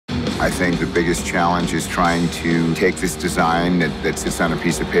I think the biggest challenge is trying to take this design that sits on a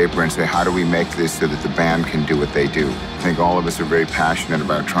piece of paper and say, how do we make this so that the band can do what they do? I think all of us are very passionate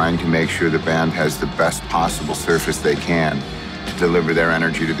about trying to make sure the band has the best possible surface they can to deliver their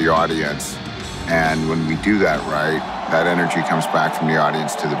energy to the audience. And when we do that right, that energy comes back from the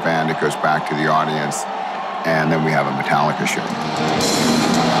audience to the band, it goes back to the audience, and then we have a Metallica show.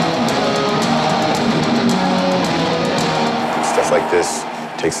 Stuff like this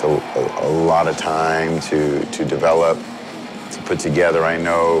takes a lot of time to develop, to put together. I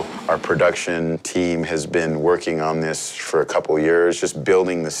know our production team has been working on this for a couple of years, just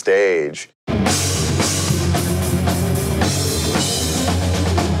building the stage.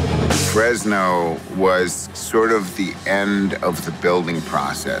 Fresno was sort of the end of the building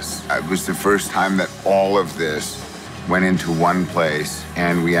process. It was the first time that all of this went into one place,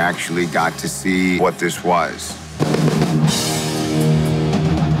 and we actually got to see what this was.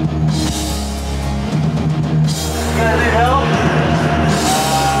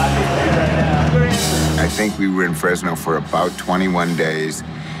 I think we were in Fresno for about 21 days,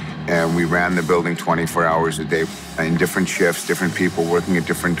 and we ran the building 24 hours a day in different shifts, different people working at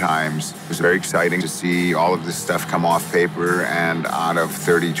different times. It was very exciting to see all of this stuff come off paper and out of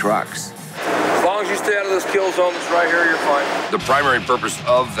 30 trucks. As long as you stay out of this kill zone that's right here, you're fine. The primary purpose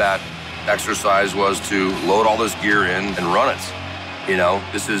of that exercise was to load all this gear in and run it. You know,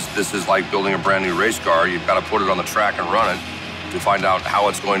 this is like building a brand new race car. You've got to put it on the track and run it to find out how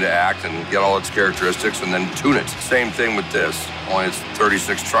it's going to act and get all its characteristics and then tune it. Same thing with this, only it's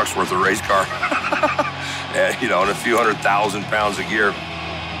 36 trucks worth of race car. And, you know, and a few 100,000 pounds of gear.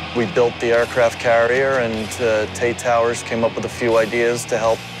 We built the aircraft carrier, and Tate Towers came up with a few ideas to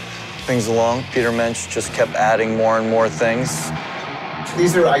help things along. Peter Mensch just kept adding more and more things.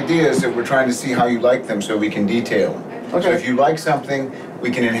 These are ideas that we're trying to see how you like them so we can detail them. Okay. So if you like something,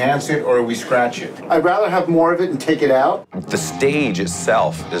 we can enhance it or we scratch it. I'd rather have more of it and take it out. The stage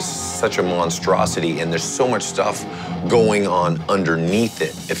itself is such a monstrosity, and there's so much stuff going on underneath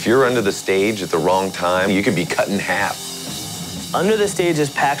it. If you're under the stage at the wrong time, you could be cut in half. Under the stage is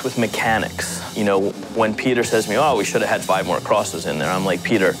packed with mechanics. You know, when Peter says to me, oh, we should have had 5 more crosses in there, I'm like,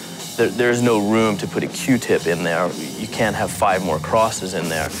 Peter, there's no room to put a Q-tip in there. You can't have 5 more crosses in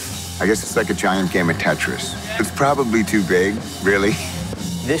there. I guess it's like a giant game of Tetris. It's probably too big, really.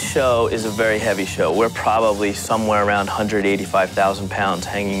 This show is a very heavy show. We're probably somewhere around 185,000 pounds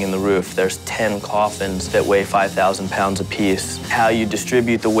hanging in the roof. There's 10 coffins that weigh 5,000 pounds apiece. How you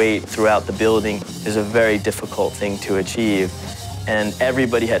distribute the weight throughout the building is a very difficult thing to achieve. And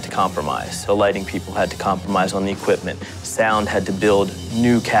everybody had to compromise. The lighting people had to compromise on the equipment. Sound had to build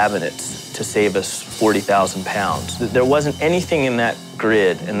new cabinets to save us 40,000 pounds. There wasn't anything in that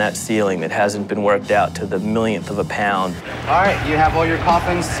grid and that ceiling that hasn't been worked out to the millionth of a pound. All right, you have all your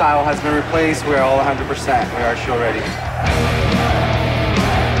coffins. Tile has been replaced. We're all 100%. We are show ready.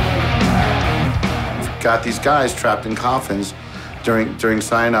 We've got these guys trapped in coffins during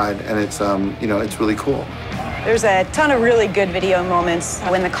cyanide, and it's you know, it's really cool. There's a ton of really good video moments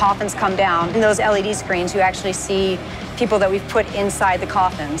when the coffins come down. In those LED screens, you actually see people that we've put inside the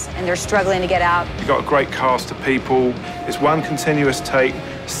coffins, and they're struggling to get out. You've got a great cast of people. It's one continuous take,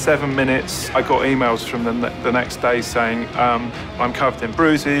 7 minutes. I got emails from them the next day saying, I'm covered in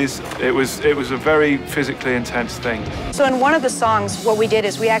bruises. It was a very physically intense thing. So in one of the songs, what we did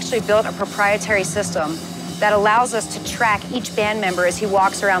is we actually built a proprietary system that allows us to track each band member as he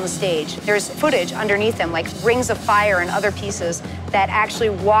walks around the stage. There's footage underneath them, like rings of fire and other pieces that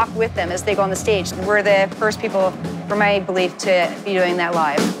actually walk with them as they go on the stage. We're the first people, for my belief, to be doing that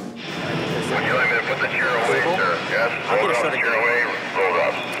live. Would you like me to put the chair away, sir? Yes? Roll the chair away, roll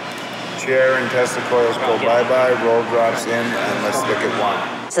drops. Chair and Tesla coils go bye-bye, roll drops in, and let's look at one.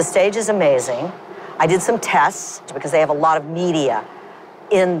 The stage is amazing. I did some tests because they have a lot of media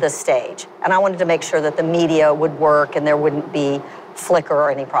in the stage. And I wanted to make sure that the media would work and there wouldn't be flicker or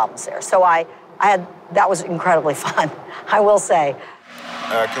any problems there. So that was incredibly fun, I will say.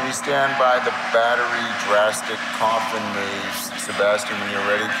 Can we stand by the battery drastic coffin moves? Sebastian, when you're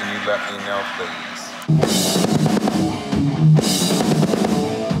ready, can you let me know, please?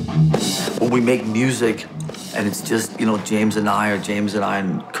 When we make music, and it's just, you know, James and I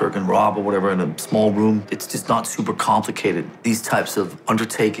and Kirk and Rob or whatever in a small room. It's just not super complicated. These types of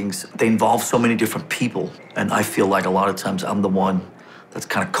undertakings, they involve so many different people. And I feel like a lot of times I'm the one that's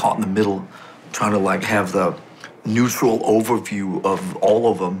kind of caught in the middle, trying to like have the neutral overview of all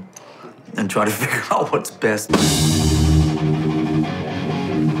of them and try to figure out what's best.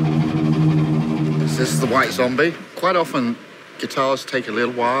 This is the White Zombie. Quite often, guitars take a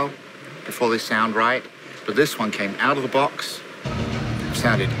little while before they sound right. But this one came out of the box,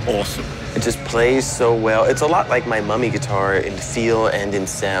 sounded awesome. It just plays so well. It's a lot like my Mummy guitar in feel and in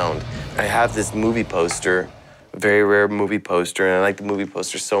sound. I have this movie poster, a very rare movie poster, and I like the movie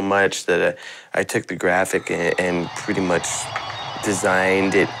poster so much that I took the graphic and pretty much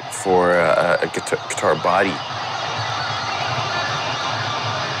designed it for a guitar body.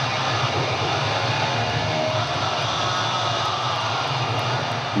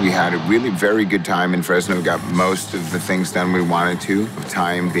 We had a really very good time in Fresno. We got most of the things done we wanted to,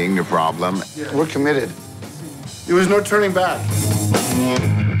 time being the problem. We're committed. There was no turning back.